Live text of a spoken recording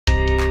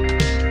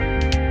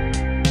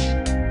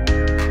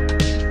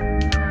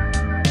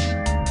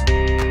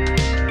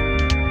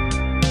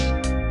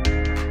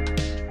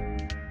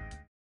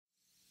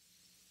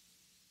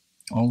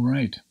All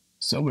right,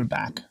 so we're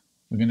back.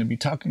 We're going to be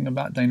talking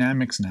about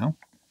dynamics now.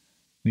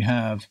 We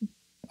have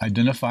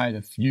identified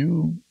a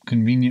few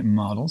convenient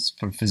models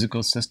for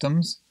physical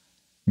systems.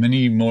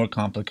 Many more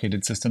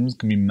complicated systems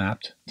can be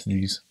mapped to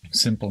these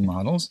simple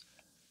models.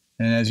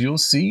 And as you'll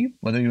see,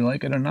 whether you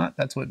like it or not,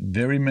 that's what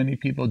very many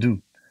people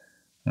do.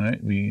 All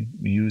right, we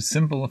use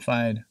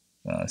simplified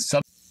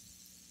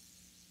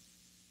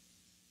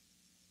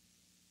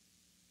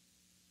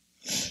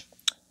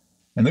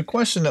And the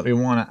question that we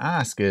want to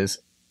ask is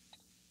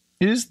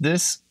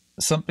this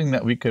something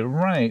that we could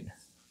write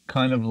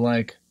kind of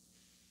like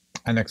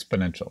an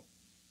exponential?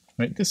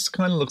 Right? This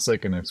kind of looks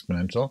like an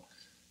exponential.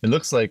 It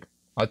looks like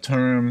a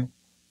term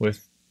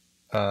with,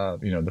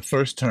 the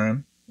first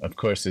term, of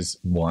course, is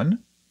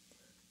 1.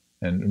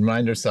 And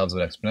remind ourselves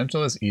what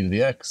exponential is. E to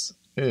the x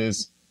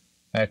is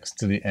x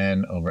to the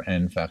n over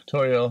n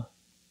factorial.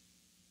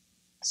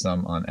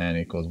 Sum on n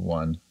equals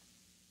 1.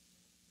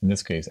 In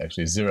this case,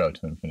 actually 0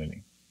 to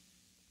infinity.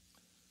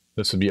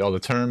 This would be all the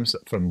terms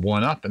from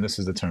 1 up, and this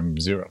is the term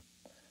 0.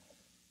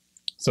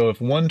 So if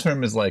one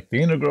term is like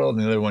the integral, and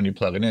the other one you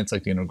plug it in, it's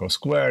like the integral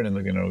squared, and the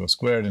integral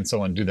squared, and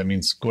so on. That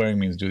means squaring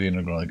means do the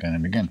integral again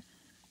and again.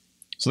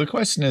 So the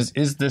question is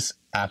this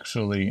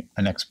actually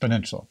an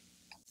exponential?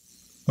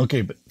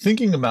 Okay, but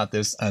thinking about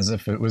this as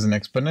if it was an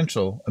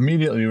exponential,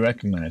 immediately we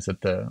recognize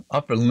that the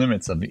upper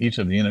limits of each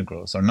of the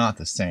integrals are not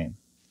the same.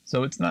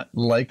 So it's not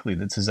likely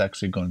that this is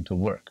actually going to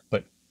work.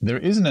 But there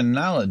is an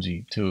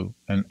analogy to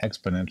an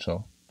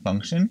exponential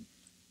function.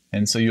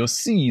 And so you'll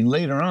see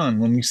later on,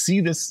 when we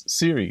see this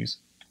series,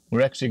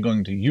 we're actually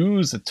going to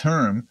use a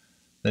term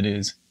that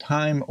is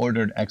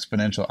time-ordered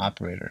exponential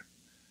operator.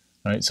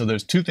 All right, so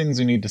there's two things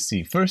we need to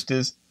see. First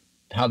is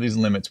how these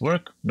limits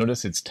work.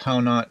 Notice it's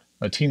t0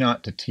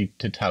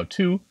 to tau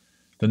 2.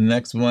 The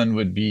next one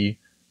would be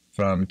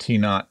from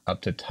t0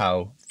 up to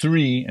tau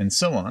 3 and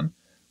so on,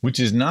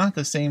 which is not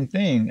the same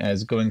thing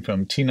as going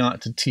from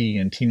t0 to t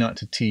and t0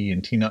 to t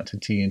and t0 to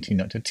t and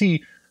t0 to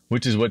t,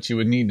 which is what you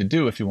would need to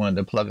do if you wanted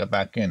to plug it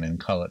back in and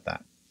call it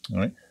that. All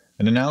right.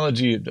 An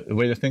analogy, the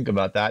way to think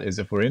about that is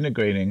if we're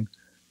integrating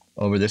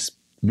over this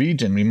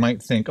region, we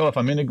might think, oh, if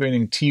I'm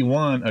integrating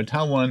t1 or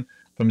tau 1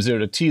 from 0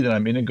 to t, then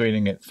I'm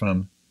integrating it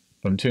from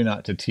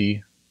t0 to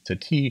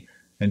t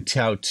and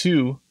tau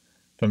 2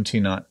 from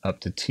t0 up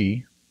to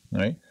t,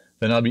 right?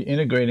 Then I'll be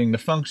integrating the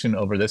function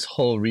over this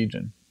whole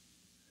region.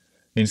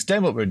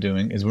 Instead, what we're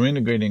doing is we're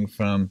integrating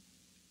from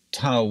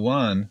tau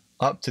 1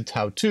 up to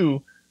tau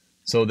 2,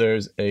 so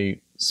there's a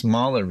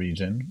smaller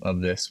region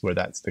of this where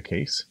that's the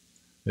case.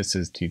 This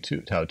is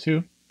tau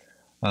 2.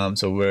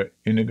 So we're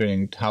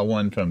integrating tau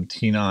 1 from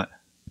t0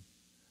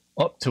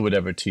 up to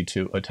whatever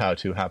t2 or tau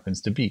 2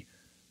 happens to be,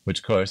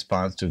 which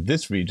corresponds to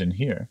this region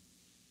here.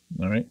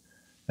 All right,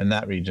 and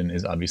that region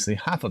is obviously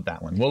half of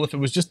that one. Well, if it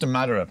was just a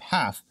matter of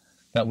half,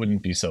 that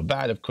wouldn't be so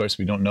bad. Of course,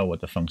 we don't know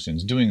what the function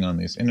is doing on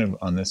this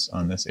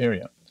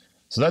area.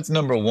 So that's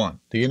number one.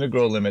 The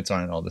integral limits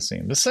aren't all the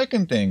same. The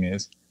second thing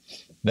is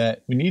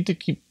that we need to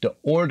keep the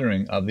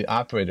ordering of the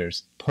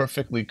operators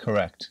perfectly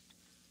correct.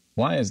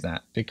 Why is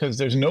that? Because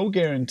there's no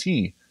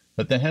guarantee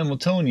that the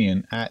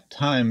Hamiltonian at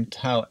time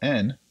tau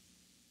n,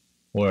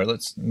 or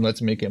let's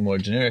make it more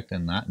generic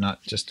than that,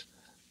 not just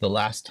the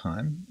last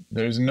time.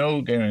 There's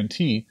no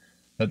guarantee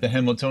that the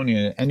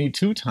Hamiltonian at any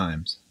two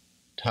times,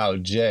 tau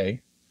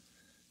j,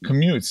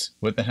 commutes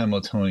with the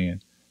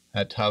Hamiltonian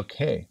at tau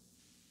k.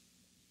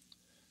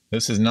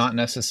 This is not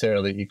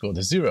necessarily equal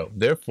to 0.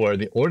 Therefore,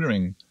 the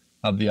ordering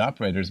of the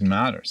operators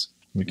matters.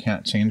 We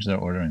can't change their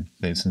ordering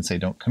since they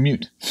don't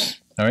commute.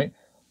 All right.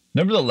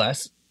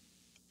 Nevertheless,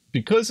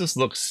 because this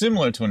looks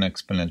similar to an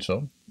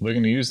exponential, we're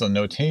going to use the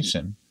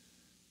notation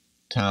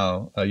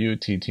tau ut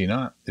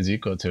t0 is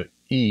equal to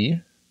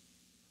e,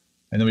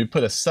 and then we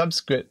put a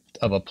subscript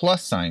of a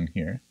plus sign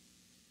here,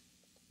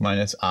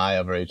 minus I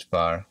over h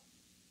bar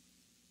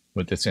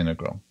with this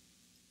integral,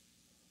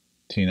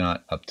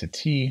 t0 up to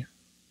t,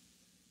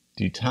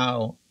 d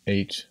tau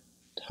h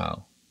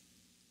tau.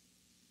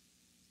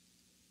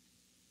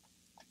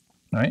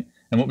 All right,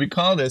 and what we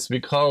call this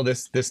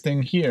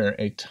thing here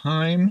a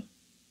time-ordered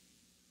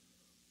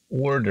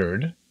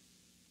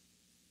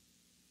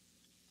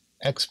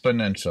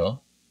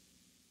exponential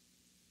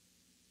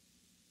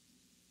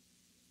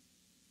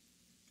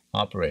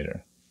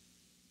operator.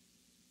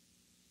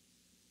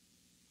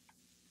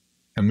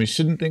 And we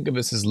shouldn't think of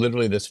this as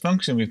literally this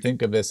function. We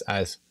think of this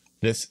as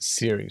this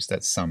series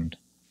that's summed.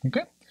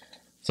 Okay,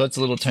 so that's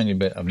a little tiny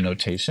bit of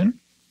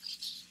notation.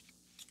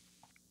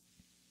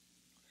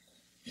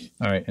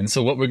 All right, and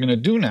so what we're going to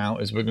do now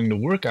is we're going to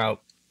work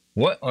out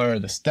what are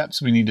the steps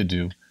we need to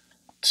do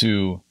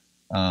to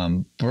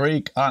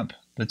break up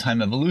the time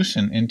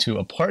evolution into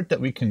a part that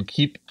we can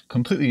keep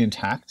completely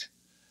intact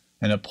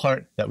and a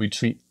part that we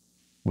treat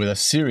with a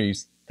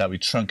series that we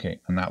truncate,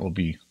 and that will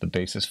be the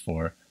basis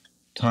for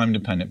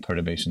time-dependent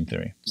perturbation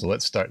theory. So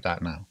let's start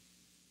that now.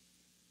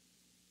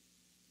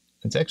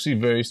 It's actually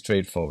very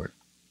straightforward.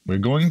 We're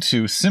going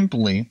to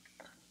simply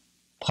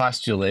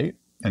postulate,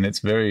 and it's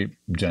very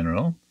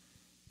general,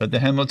 that the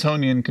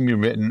Hamiltonian can be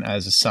written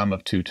as a sum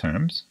of two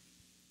terms.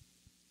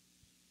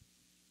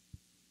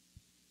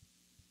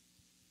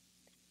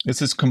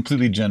 This is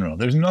completely general.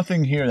 There's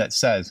nothing here that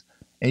says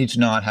h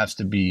naught has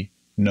to be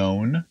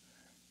known,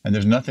 and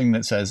there's nothing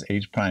that says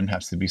h prime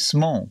has to be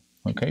small.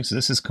 Okay, so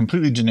this is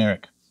completely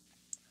generic.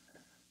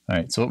 All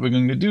right, so what we're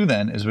going to do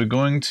then is we're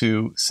going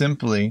to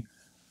simply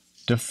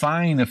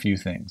define a few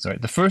things. All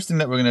right, the first thing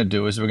that we're going to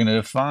do is we're going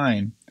to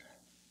define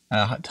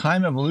a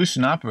time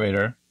evolution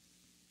operator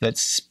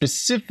that's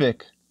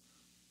specific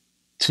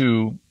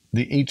to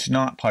the h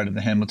naught part of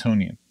the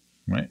Hamiltonian,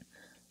 right?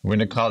 We're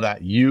going to call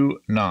that u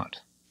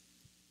naught.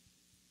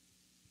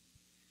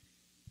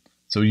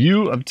 So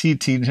u of t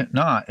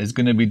naught is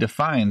going to be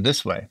defined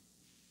this way,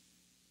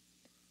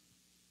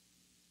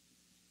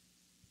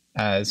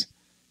 as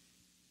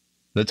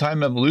the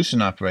time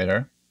evolution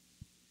operator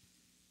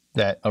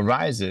that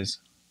arises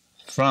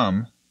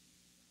from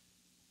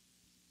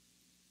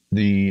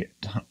the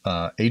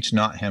h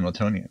naught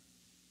Hamiltonian.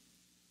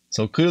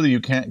 So clearly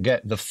you can't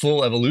get the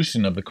full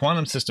evolution of the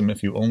quantum system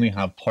if you only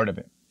have part of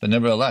it. But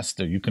nevertheless,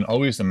 you can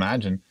always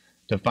imagine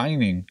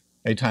defining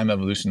a time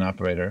evolution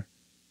operator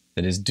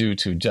that is due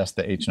to just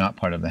the h naught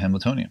part of the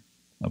Hamiltonian.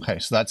 Okay,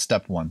 so that's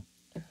step one.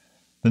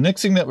 The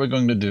next thing that we're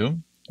going to do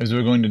is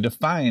we're going to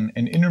define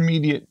an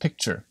intermediate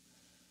picture.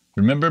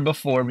 Remember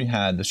before we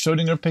had the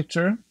Schrodinger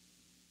picture.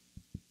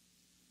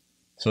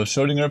 So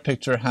Schrodinger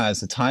picture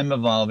has the time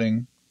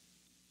evolving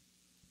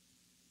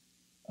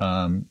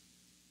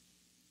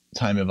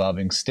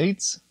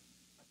states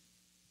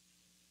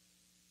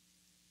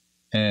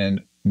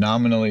and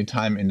nominally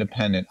time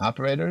independent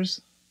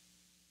operators.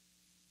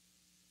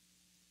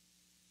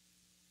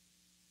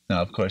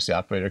 Now, of course, the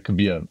operator could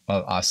be an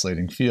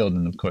oscillating field,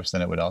 and of course,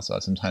 then it would also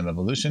have some time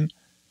evolution.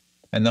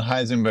 And the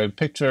Heisenberg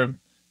picture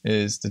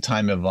is the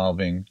time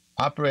evolving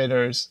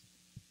operators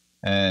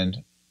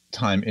and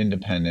time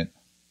independent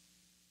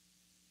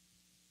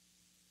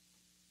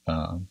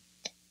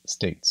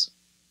states.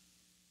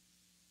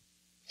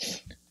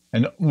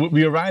 And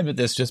we arrived at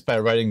this just by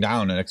writing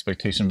down an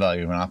expectation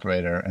value of an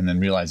operator and then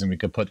realizing we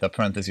could put the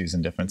parentheses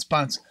in different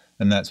spots,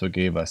 and that's what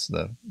gave us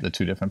the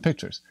two different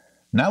pictures.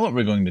 Now what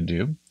we're going to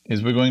do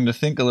is we're going to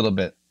think a little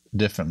bit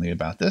differently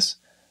about this,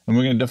 and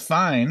we're going to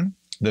define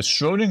the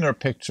Schrodinger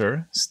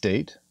picture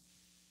state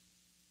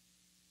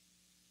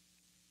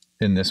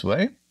in this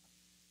way.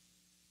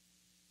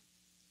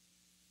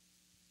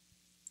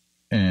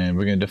 And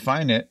we're going to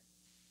define it,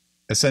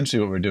 essentially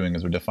what we're doing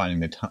is we're defining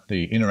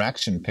the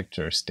interaction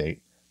picture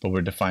state, but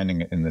we're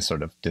defining it in this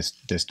sort of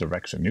this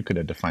direction. You could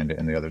have defined it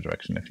in the other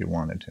direction if you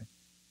wanted to.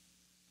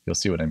 You'll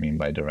see what I mean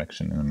by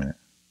direction in a minute.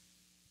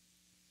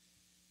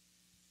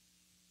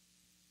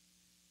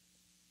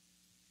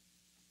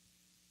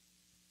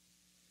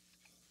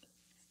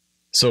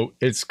 So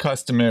it's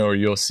customary, or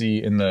you'll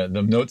see in the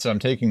notes I'm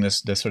taking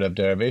this sort of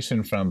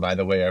derivation from, by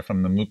the way, are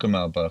from the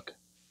Mukamel book,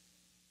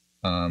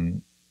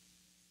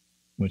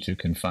 which you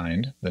can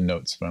find the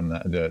notes from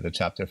that, the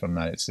chapter from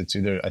that. It's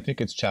either, I think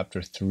it's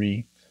chapter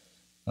 3.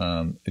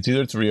 It's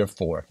either 3 or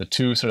 4. The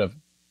two sort of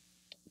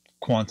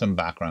quantum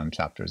background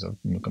chapters of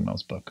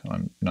Mukamel's book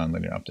on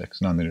nonlinear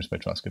optics, nonlinear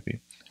spectroscopy.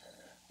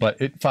 But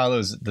it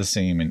follows the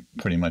same in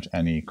pretty much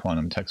any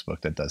quantum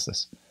textbook that does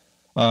this.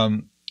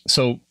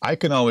 So I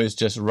can always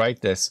just write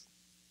this.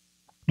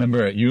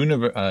 Remember,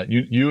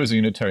 U is a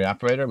unitary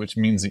operator, which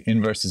means the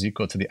inverse is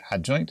equal to the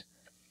adjoint.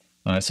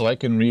 So I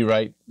can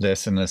rewrite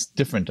this in this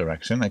different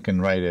direction. I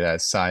can write it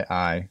as psi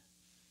I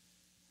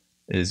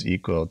is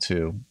equal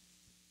to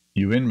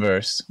U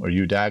inverse, or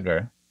U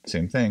dagger,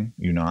 same thing,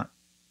 U naught,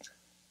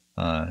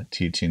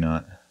 T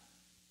naught,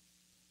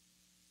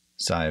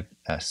 psi of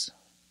S.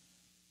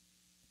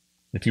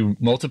 If you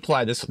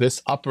multiply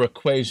this upper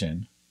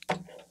equation,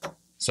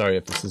 sorry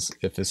if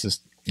this is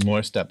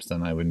more steps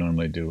than I would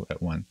normally do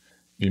at one.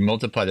 If you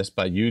multiply this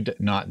by U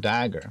naught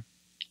dagger,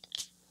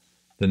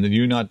 then the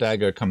U naught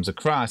dagger comes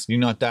across. U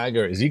naught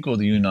dagger is equal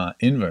to U naught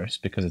inverse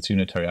because it's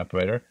unitary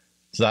operator.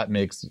 So that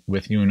makes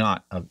with U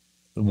naught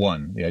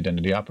 1, the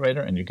identity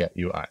operator, and you get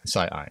UI,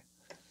 psi I.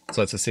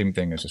 So that's the same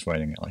thing as just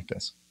writing it like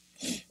this.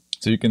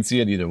 So you can see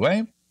it either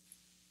way.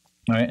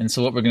 All right, and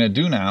so what we're going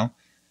to do now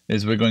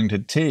is we're going to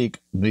take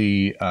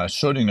the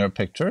Schrodinger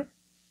picture,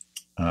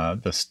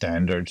 the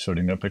standard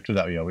Schrodinger picture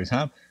that we always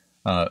have,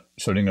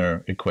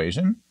 Schrodinger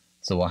equation.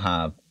 So we'll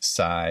have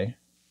psi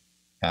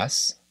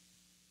S,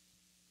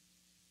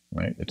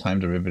 right? The time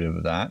derivative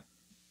of that,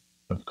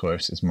 of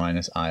course, is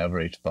minus I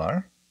over h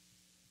bar,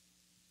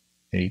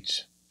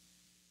 h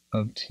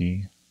of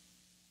t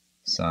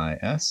psi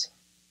S.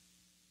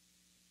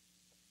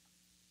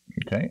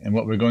 Okay, and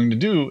what we're going to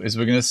do is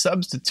we're going to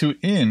substitute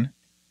in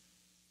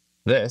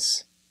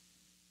this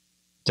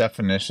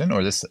definition,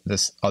 or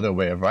this other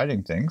way of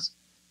writing things,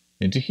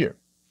 into here,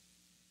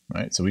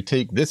 right? So we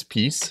take this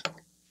piece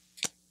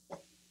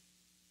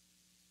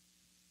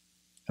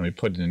and we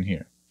put it in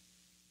here,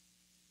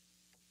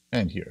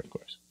 and here, of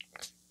course.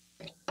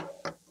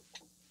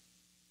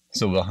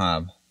 So we'll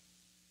have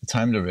the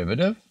time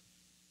derivative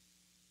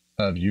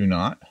of U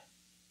naught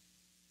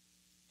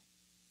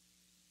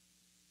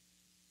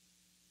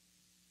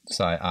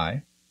psi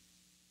I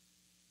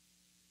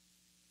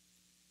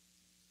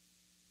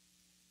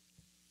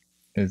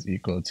is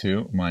equal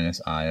to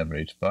minus I over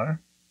h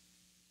bar,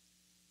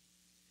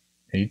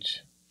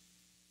 h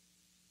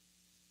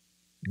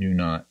u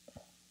naught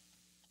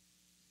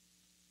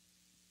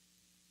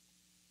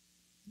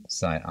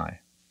psi I.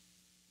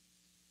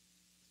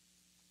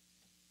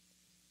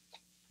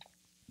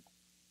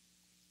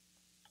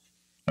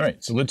 All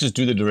right, so let's just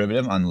do the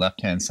derivative on the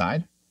left-hand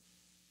side.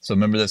 So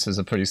remember, this is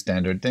a pretty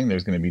standard thing.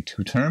 There's going to be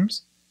two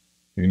terms.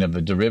 You're going to have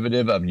the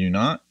derivative of u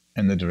naught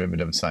and the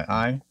derivative of psi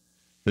I.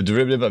 The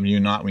derivative of u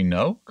naught we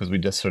know, because we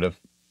just sort of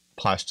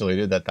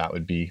postulated that that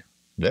would be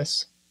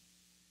this,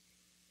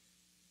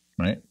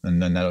 right?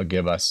 And then that'll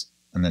give us,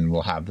 and then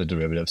we'll have the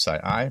derivative of psi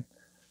I.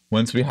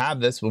 Once we have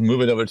this, we'll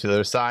move it over to the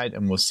other side,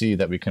 and we'll see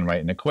that we can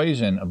write an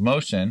equation of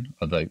motion,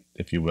 or the,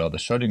 if you will, the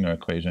Schrodinger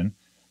equation,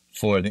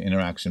 for the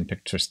interaction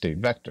picture state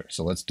vector.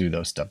 So let's do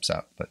those steps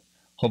out. But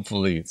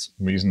hopefully it's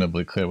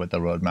reasonably clear what the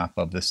roadmap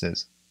of this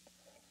is.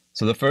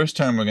 So the first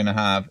term we're going to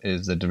have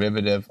is the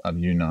derivative of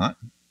u naught.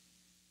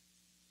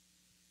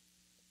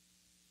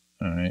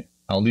 All right.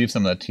 I'll leave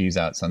some of the t's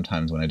out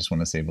sometimes when I just want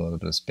to save a little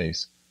bit of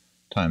space.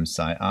 Times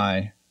psi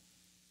I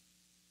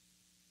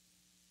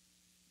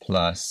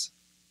plus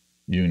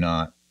u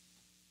naught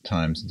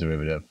times the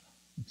derivative of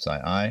psi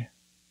I.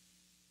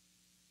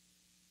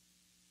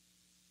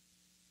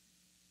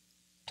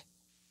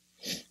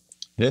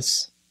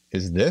 This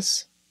is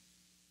this.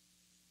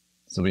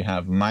 So we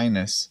have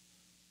minus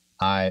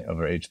I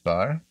over h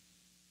bar,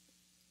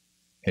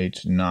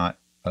 h naught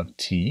of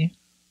t,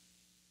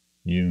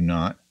 u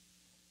naught,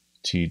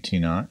 t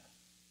naught,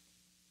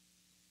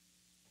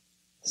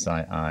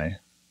 psi I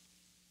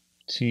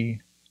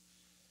t,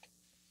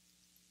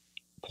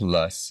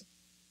 plus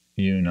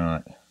u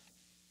naught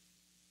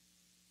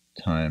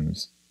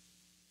times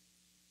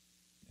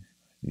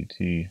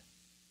dt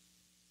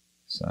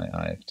psi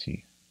I of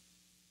t.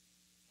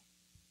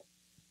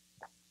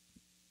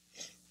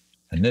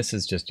 And this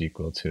is just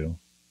equal to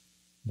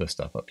the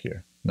stuff up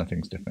here.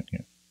 Nothing's different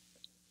here.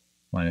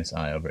 Minus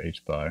I over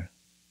h bar,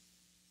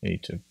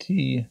 h of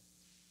t,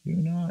 u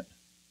naught,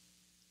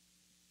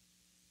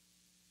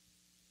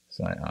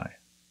 psi I.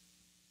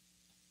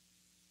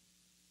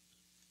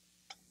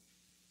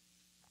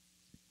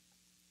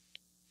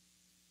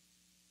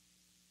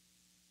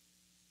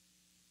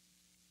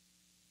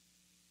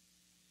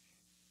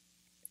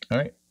 All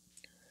right.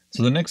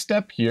 So the next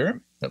step here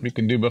that we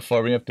can do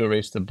before we have to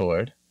erase the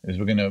board is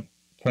we're going to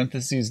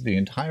parentheses the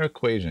entire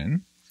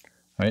equation,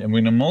 right? And we're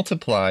going to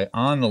multiply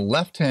on the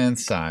left-hand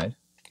side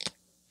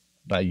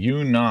by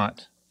u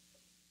naught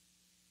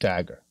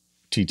dagger,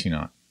 t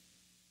naught.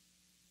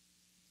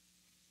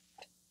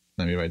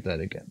 Let me write that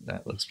again.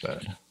 That looks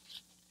bad.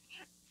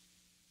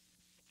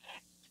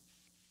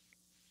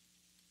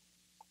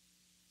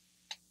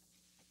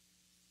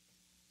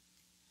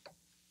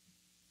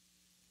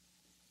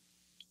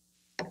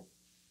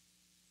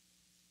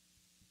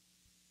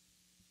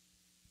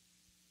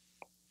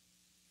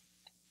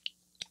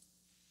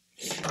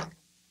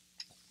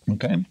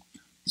 Okay,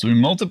 so we're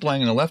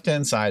multiplying on the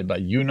left-hand side by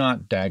u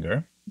naught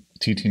dagger,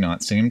 t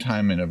naught, same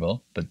time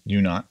interval, but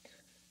u naught.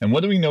 And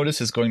what do we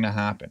notice is going to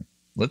happen?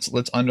 Let's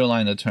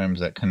underline the terms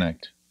that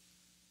connect.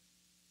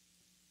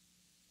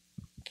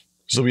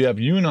 So we have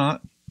u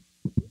naught,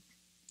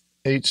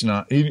 h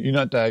naught, u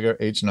naught dagger,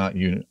 h naught,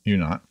 u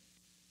naught,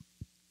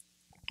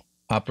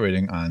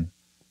 operating on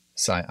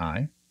psi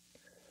I.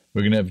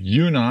 We're going to have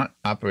u naught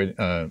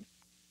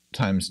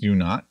times u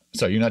naught,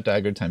 sorry, u naught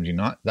dagger times u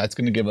naught. That's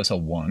going to give us a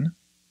 1.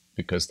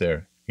 Because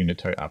they're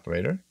unitary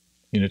operators,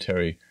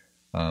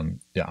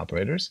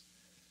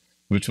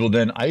 which will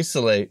then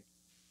isolate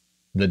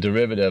the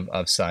derivative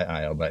of psi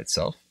I all by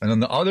itself. And on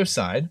the other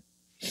side,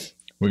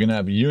 we're going to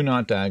have u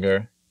naught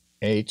dagger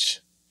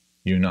h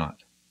u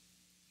naught.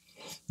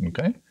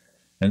 Okay?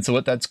 And so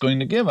what that's going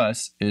to give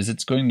us is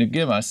it's going to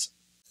give us,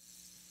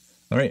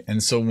 all right,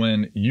 and so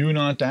when u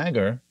naught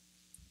dagger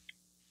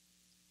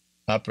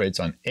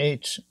operates on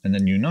h and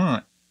then u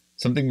naught,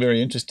 something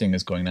very interesting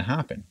is going to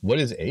happen. What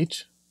is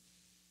h?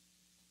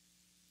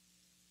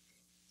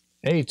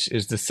 H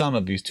is the sum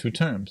of these two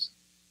terms.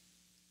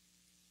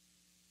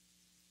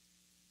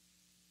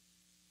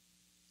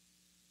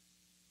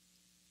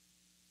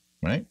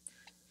 Right?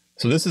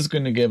 So this is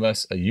going to give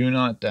us a u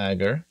naught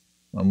dagger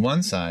on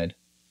one side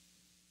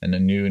and a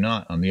u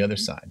naught on the other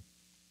side.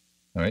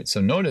 All right, so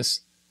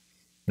notice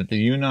that the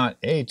u naught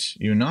h,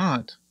 u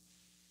naught,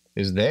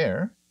 is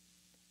there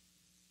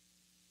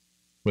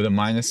with a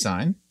minus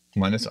sign,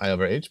 minus I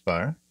over h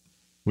bar,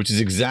 which is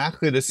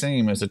exactly the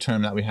same as the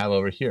term that we have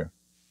over here.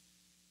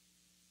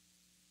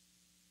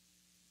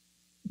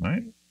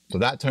 Right? So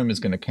that term is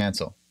going to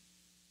cancel.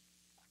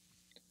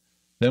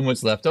 Then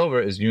what's left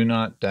over is u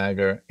naught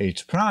dagger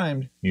h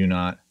primed u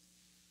naught,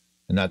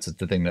 and that's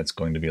the thing that's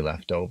going to be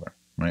left over.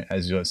 Right?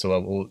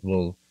 So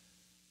we'll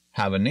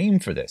have a name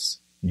for this,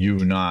 u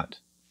naught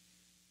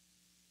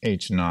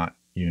h naught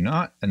u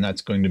naught, and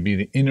that's going to be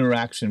the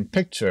interaction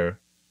picture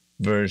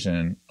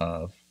version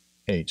of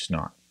h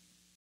naught.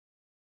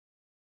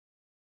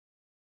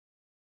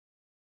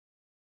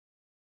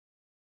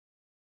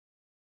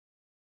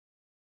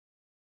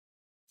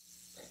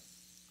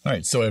 All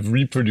right, so I've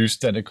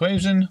reproduced that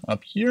equation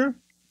up here.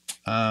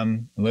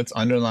 Let's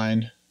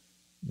underline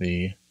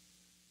the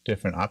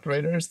different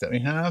operators that we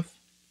have.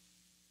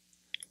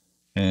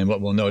 And what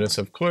we'll notice,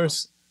 of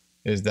course,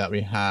 is that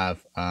we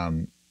have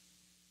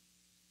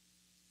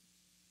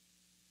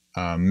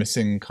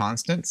missing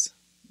constants,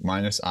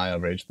 minus I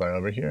over h bar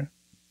over here.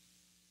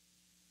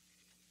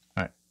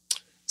 All right,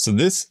 so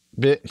this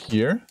bit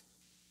here,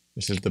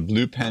 this is the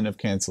blue pen of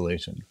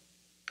cancellation.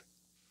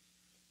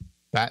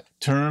 That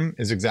term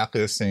is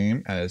exactly the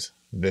same as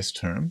this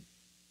term,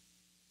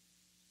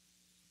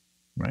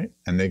 right?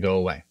 And they go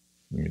away.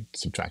 Let me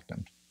subtract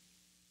them.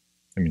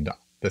 I mean,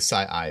 the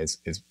psi I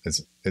this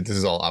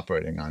is all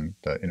operating on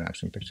the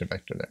interaction picture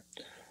vector there.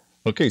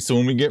 Okay, so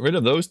when we get rid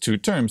of those two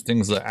terms,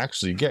 things will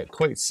actually get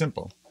quite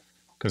simple,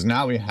 because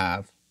now we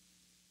have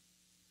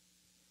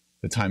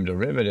the time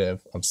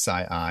derivative of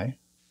psi I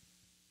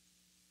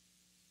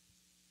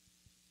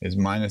is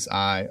minus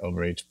I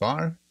over h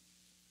bar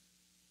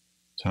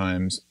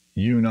times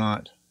u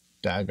naught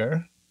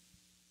dagger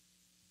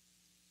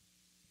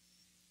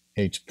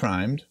h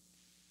primed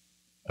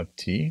of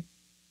t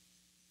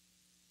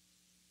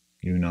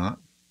u naught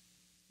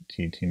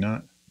t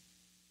naught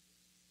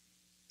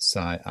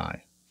psi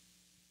I.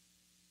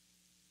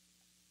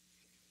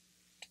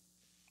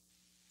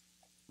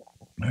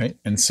 All right,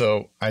 and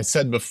so I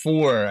said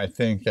before, I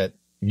think that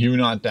u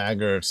naught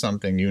dagger of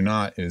something, u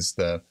naught is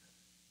the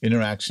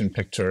interaction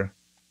picture.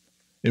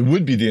 It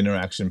would be the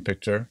interaction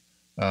picture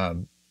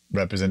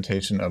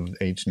representation of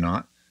h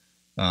naught.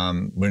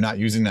 We're not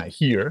using that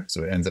here,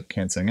 so it ends up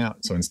canceling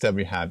out. So instead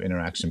we have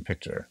interaction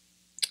picture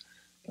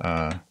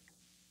for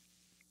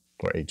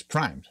h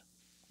primed.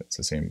 It's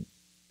the same.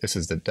 This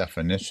is the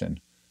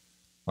definition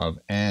of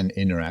an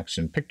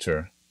interaction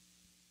picture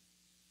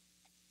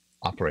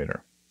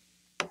operator.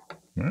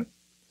 Right?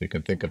 So you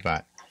can think of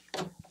that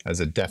as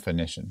a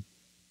definition,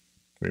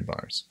 3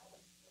 bars.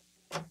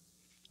 All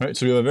right,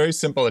 so we have a very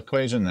simple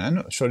equation then,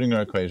 a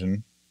Schrodinger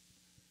equation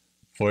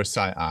for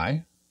psi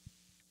I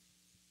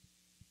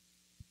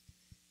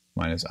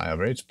minus I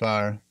over h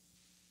bar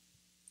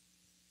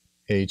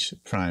h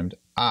primed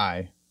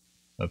I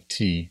of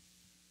t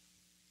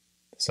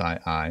psi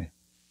I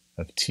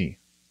of t.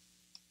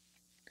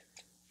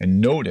 And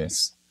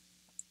notice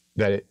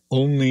that it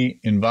only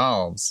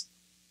involves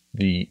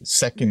the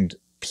second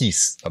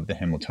piece of the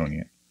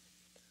Hamiltonian.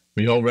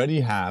 We already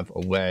have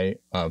a way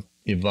of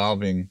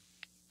evolving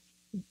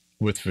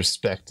with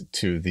respect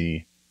to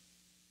the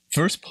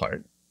first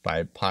part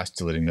by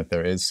postulating that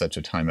there is such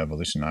a time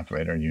evolution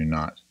operator, u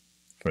naught,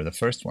 for the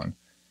first one.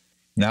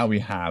 Now we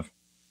have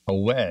a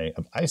way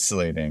of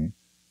isolating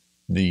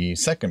the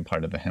second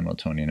part of the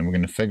Hamiltonian, and we're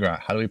going to figure out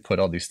how do we put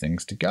all these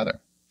things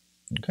together.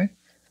 Okay?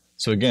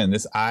 So again,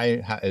 this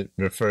I it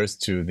refers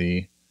to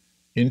the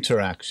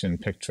interaction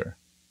picture.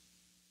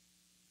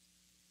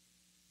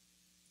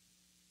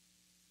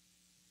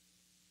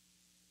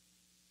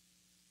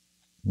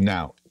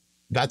 Now,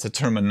 that's a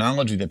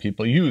terminology that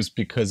people use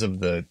because of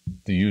the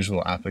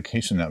usual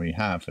application that we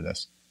have for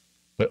this.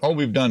 But all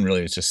we've done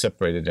really is just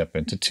separate it up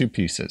into two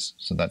pieces,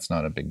 so that's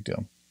not a big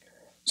deal.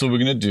 So what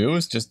we're going to do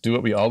is just do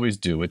what we always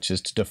do, which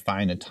is to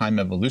define a time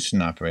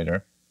evolution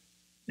operator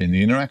in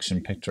the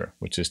interaction picture,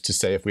 which is to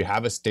say if we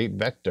have a state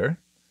vector,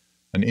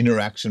 an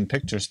interaction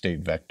picture state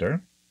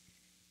vector,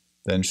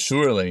 then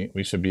surely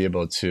we should be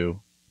able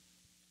to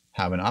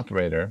have an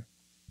operator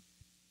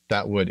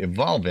that would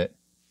evolve it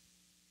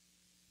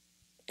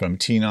from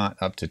t naught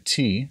up to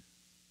t,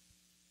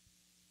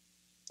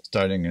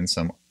 starting in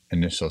some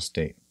initial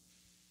state.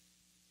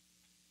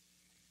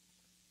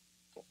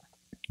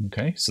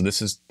 Okay, so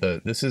this is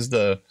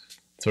the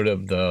sort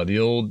of the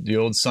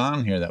old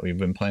song here that we've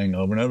been playing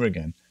over and over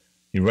again.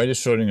 You write a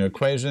Schrodinger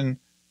equation,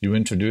 you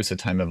introduce a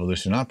time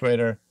evolution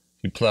operator,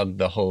 you plug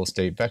the whole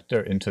state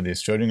vector into the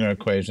Schrodinger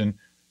equation,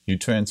 you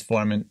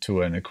transform it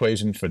to an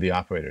equation for the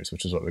operators,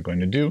 which is what we're going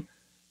to do.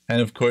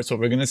 And of course, what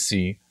we're going to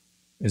see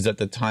is that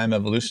the time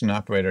evolution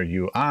operator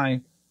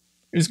ui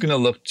is going to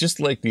look just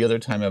like the other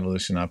time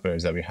evolution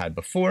operators that we had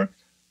before.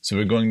 So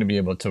we're going to be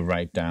able to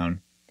write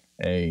down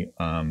a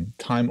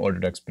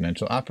time-ordered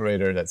exponential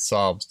operator that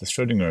solves the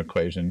Schrodinger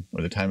equation,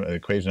 or the time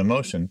equation of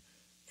motion,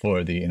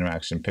 for the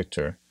interaction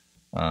picture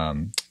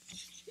time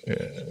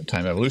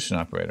evolution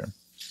operator.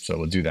 So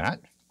we'll do that.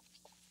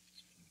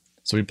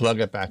 So we plug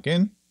it back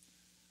in.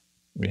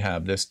 We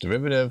have this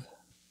derivative,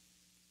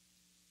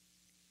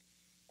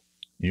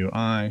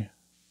 ui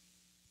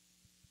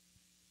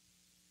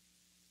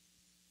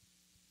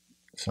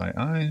psi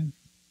I.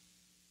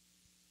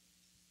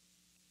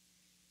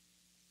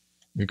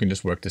 You can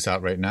just work this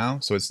out right now.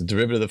 So it's the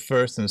derivative of the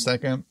first and the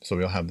second. So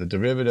we'll have the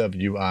derivative of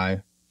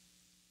ui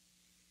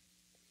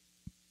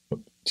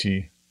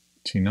t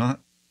naught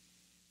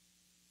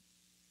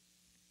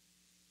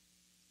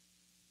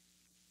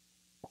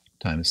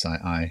times psi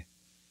I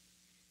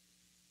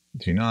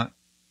t naught.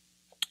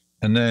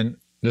 And then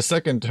the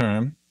second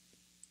term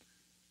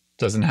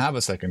doesn't have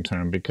a second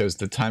term because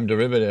the time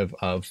derivative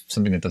of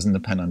something that doesn't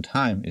depend on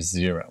time is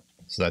 0.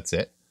 So that's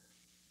it.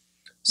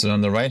 So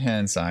on the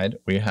right-hand side,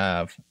 we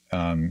have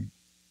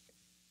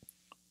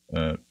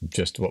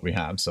just what we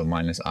have, so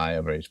minus I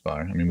over h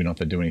bar. I mean, we don't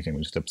have to do anything,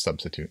 we just have to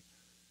substitute.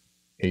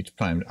 H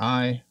primed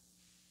I,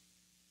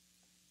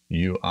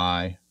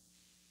 ui,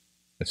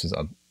 this is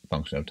a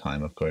function of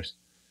time, of course,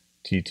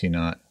 t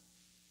naught,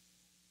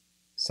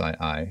 psi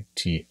I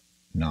t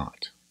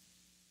naught.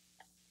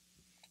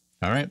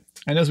 All right,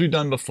 and as we've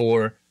done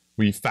before,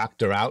 we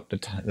factor out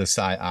the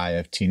psi I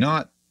of t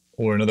naught,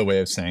 or another way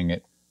of saying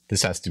it,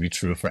 this has to be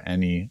true for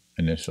any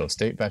initial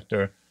state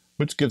vector,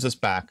 which gives us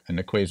back an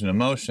equation of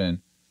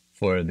motion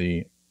for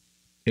the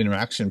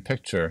interaction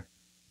picture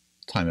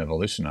time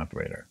evolution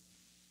operator,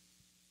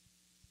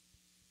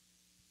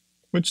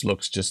 which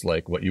looks just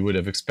like what you would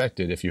have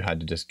expected if you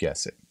had to just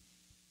guess it.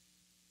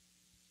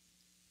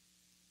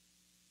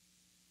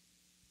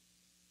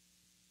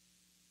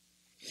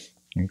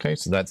 Okay,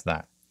 so that's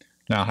that.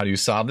 Now, how do you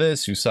solve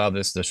this? You solve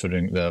this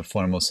the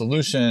formal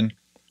solution, ...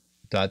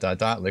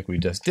 like we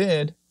just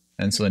did,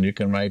 and so then you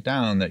can write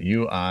down that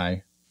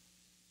ui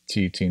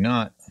t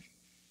naught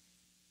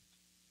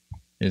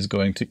is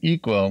going to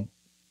equal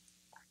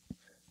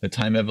the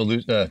time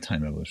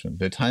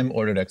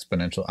ordered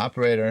exponential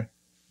operator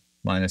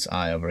minus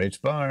I over h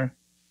bar,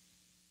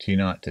 t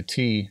naught to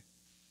t,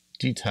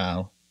 d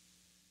tau,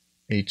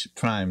 h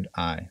primed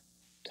I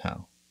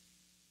tau.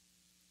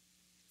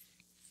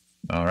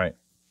 All right.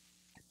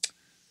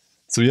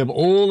 So we have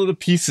all of the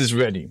pieces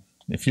ready.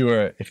 If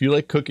you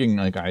like cooking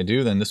like I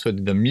do, then this would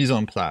be the mise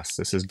en place.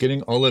 This is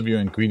getting all of your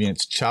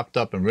ingredients chopped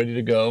up and ready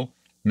to go,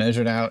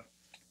 measured out,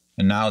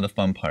 and now the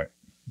fun part,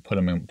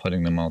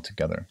 putting them all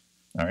together.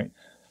 All right.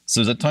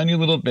 So there's a tiny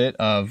little bit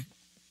of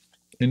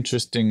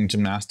interesting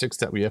gymnastics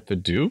that we have to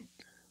do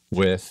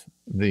with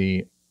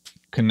the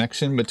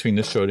connection between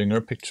the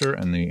Schrodinger picture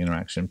and the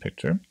interaction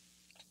picture.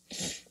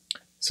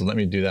 So let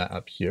me do that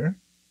up here.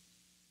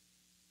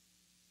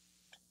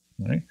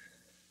 All right.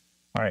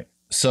 All right.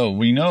 So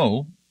we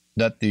know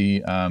that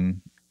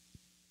that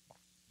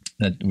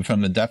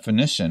from the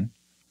definition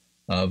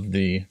of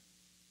the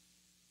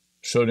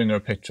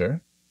Schrodinger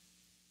picture,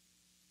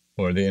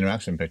 or the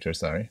interaction picture,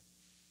 sorry,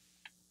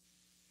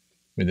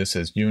 this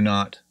is u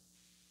naught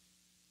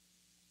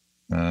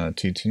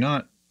t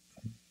naught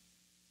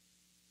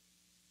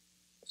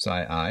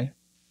psi I.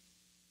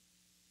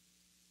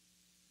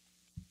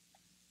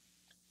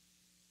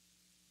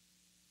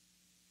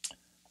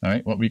 All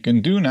right, what we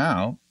can do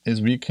now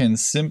is we can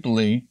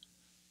simply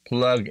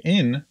plug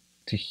in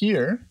to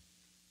here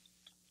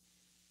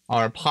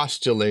our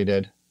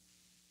postulated,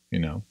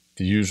 the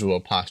usual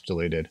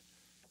postulated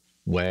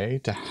way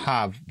to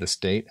have the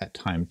state at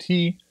time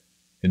t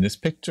in this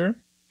picture.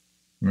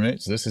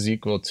 Right, so this is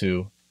equal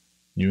to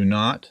u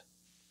naught.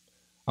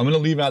 I'm going to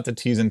leave out the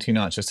t's and t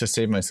naught just to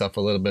save myself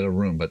a little bit of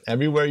room, but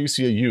everywhere you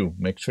see a u,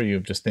 make sure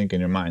you just think in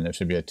your mind there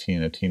should be a t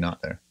and a t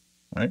naught there.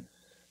 All right,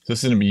 so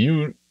this is going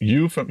to be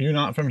u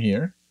naught from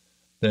here,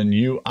 then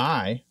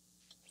ui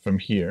from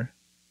here,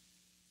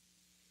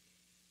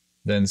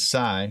 then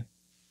psi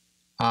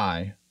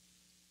I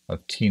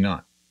of t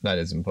naught. That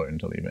is important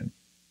to leave in.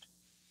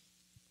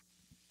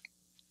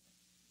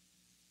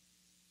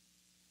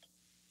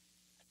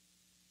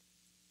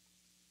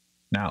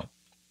 Now,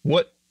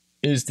 what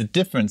is the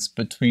difference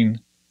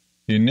between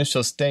the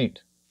initial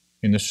state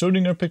in the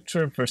Schrodinger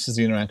picture versus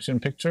the interaction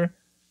picture?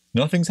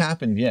 Nothing's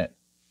happened yet,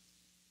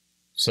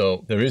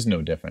 so there is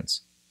no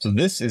difference. So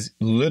this is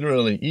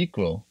literally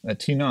equal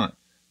at t naught.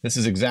 This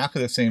is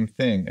exactly the same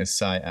thing as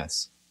psi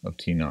s of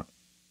t naught.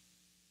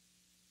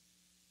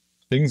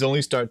 Things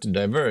only start to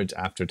diverge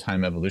after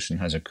time evolution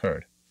has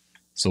occurred.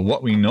 So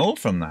what we know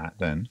from that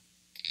then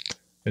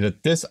is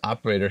that this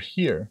operator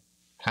here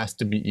has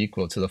to be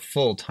equal to the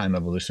full time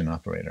evolution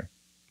operator.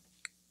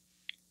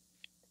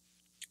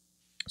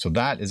 So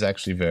that is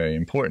actually very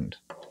important,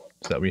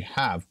 so that we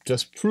have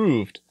just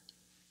proved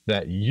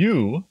that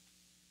u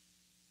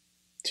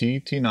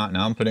t naught,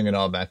 now I'm putting it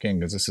all back in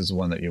because this is the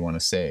one that you want to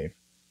save,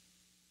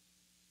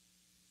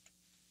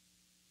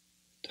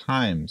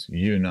 times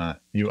u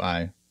naught,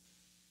 ui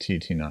t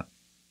naught.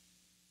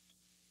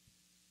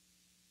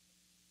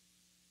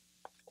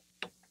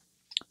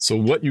 So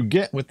what you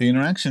get with the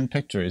interaction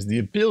picture is the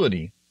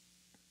ability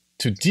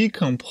to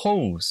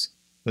decompose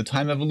the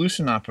time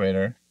evolution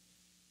operator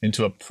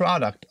into a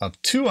product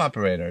of two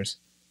operators,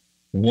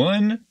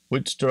 one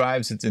which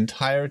derives its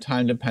entire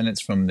time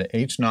dependence from the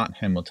h naught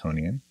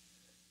Hamiltonian,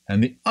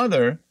 and the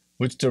other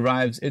which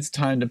derives its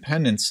time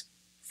dependence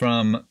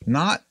from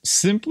not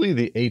simply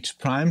the h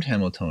primed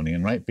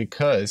Hamiltonian, right?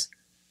 Because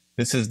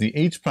this is the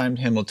h primed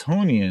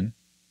Hamiltonian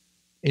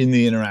in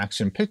the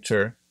interaction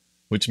picture,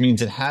 which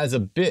means it has a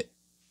bit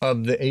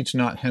of the h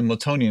naught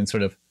Hamiltonian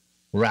sort of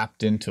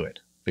wrapped into it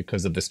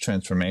because of this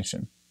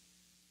transformation.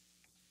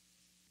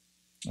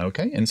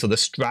 Okay, and so the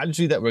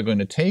strategy that we're going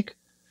to take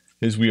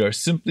is we are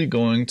simply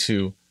going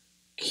to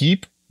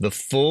keep the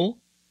full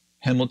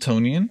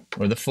Hamiltonian,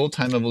 or the full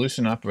time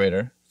evolution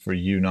operator for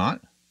u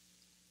naught,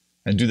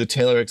 and do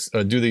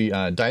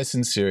the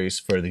Dyson series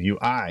for the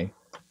ui,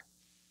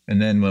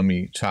 and then when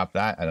we chop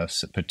that at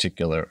a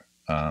particular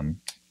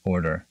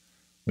order,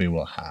 we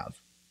will have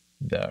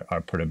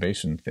our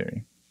perturbation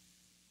theory.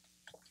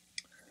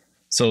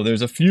 So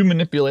there's a few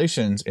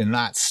manipulations in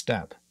that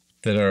step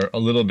that are a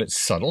little bit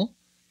subtle.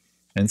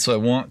 And so I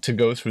want to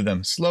go through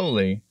them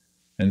slowly.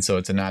 And so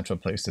it's a natural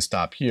place to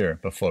stop here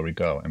before we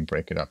go and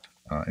break it up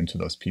into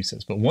those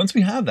pieces. But once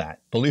we have that,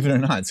 believe it or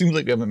not, it seems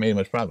like we haven't made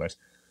much progress.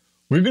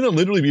 We're going to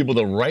literally be able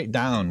to write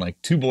down,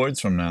 like 2 boards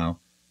from now,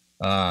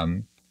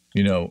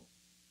 you know,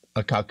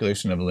 a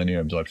calculation of a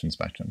linear absorption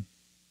spectrum.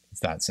 It's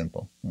that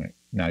simple. Right?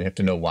 Now you have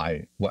to know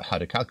how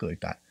to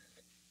calculate that.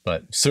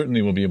 But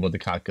certainly we'll be able to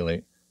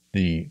calculate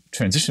the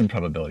transition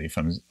probability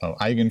from an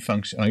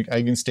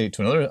eigenstate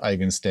to another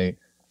eigenstate,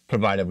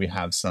 provided we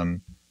have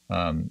some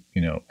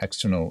you know,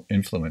 external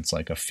influence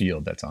like a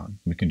field that's on.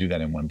 We can do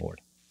that in one board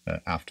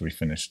after we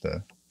finish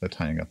the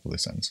tying up the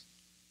loose ends.